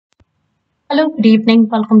Hello, good evening.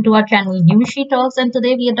 Welcome to our channel Yushi Talks, and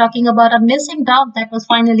today we are talking about a missing dog that was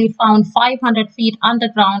finally found 500 feet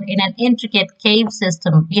underground in an intricate cave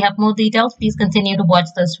system. We have more details. Please continue to watch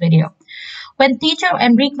this video. When teacher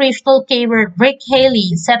and recreational caver Rick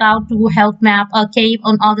Haley set out to help map a cave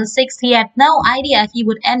on August 6th, he had no idea he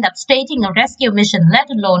would end up staging a rescue mission, let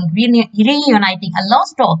alone reuniting a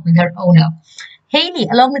lost dog with her owner. Haley,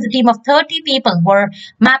 along with a team of 30 people, were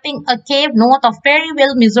mapping a cave north of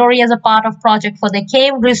Perryville, Missouri as a part of project for the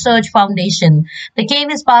Cave Research Foundation. The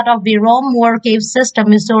cave is part of the Moore Cave System,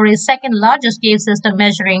 Missouri's second largest cave system,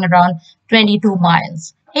 measuring around 22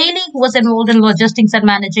 miles. Haley, who was involved in logistics and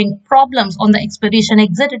managing problems on the expedition,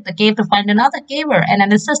 exited the cave to find another caver and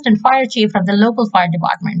an assistant fire chief from the local fire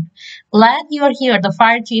department. "Glad you are here," the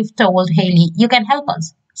fire chief told Haley. "You can help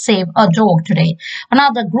us save a dog today."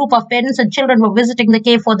 Another group of parents and children were visiting the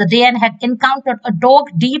cave for the day and had encountered a dog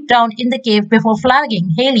deep down in the cave before flagging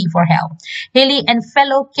Haley for help. Haley and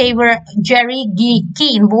fellow caver Jerry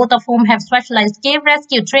Keene, both of whom have specialized cave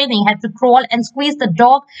rescue training, had to crawl and squeeze the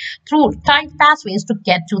dog through tight pathways to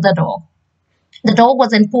get to the dog. The dog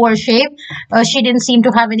was in poor shape. She didn't seem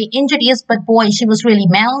to have any injuries, but boy, she was really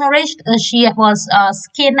malnourished. She was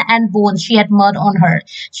skin and bones. She had mud on her.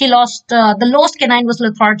 The lost canine was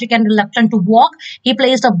lethargic and reluctant to walk. He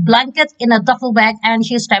placed a blanket in a duffel bag and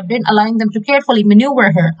she stepped in, allowing them to carefully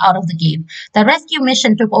maneuver her out of the cave. The rescue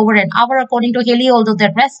mission took over an hour, according to Haley. Although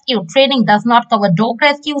their rescue training does not cover dog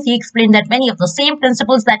rescues, he explained that many of the same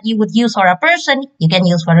principles that you would use for a person, you can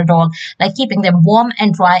use for a dog, like keeping them warm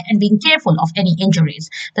and dry and being careful of any injuries.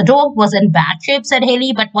 The dog was in bad shape, said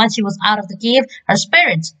Haley, but once she was out of the cave, her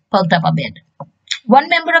spirits perked up a bit. One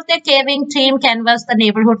member of their caving team canvassed the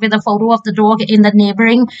neighborhood with a photo of the dog in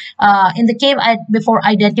the cave before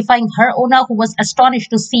identifying her owner, who was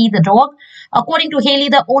astonished to see the dog. According to Haley,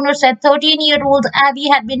 the owner said 13-year-old Abby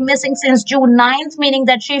had been missing since June 9th, meaning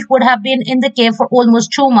that she would have been in the cave for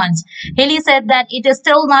almost 2 months. Haley said that it is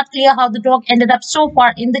still not clear how the dog ended up so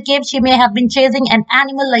far in the cave. She may have been chasing an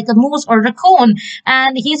animal like a moose or raccoon,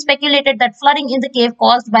 and he speculated that flooding in the cave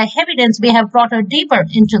caused by heavy rains may have brought her deeper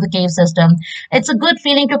into the cave system. "It's a good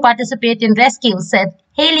feeling to participate in rescues," said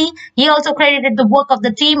Haley. He also credited the work of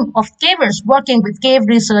the team of cavers working with Cave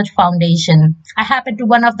Research Foundation. "I happened to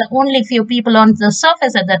one of the only few people on the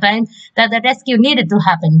surface at the time that the rescue needed to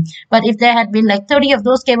happen. But if there had been like 30 of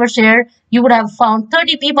those cavers here, you would have found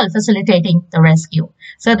 30 people facilitating the rescue."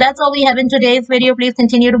 So that's all we have in today's video. Please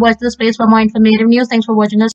continue to watch this space for more informative news. Thanks for watching us.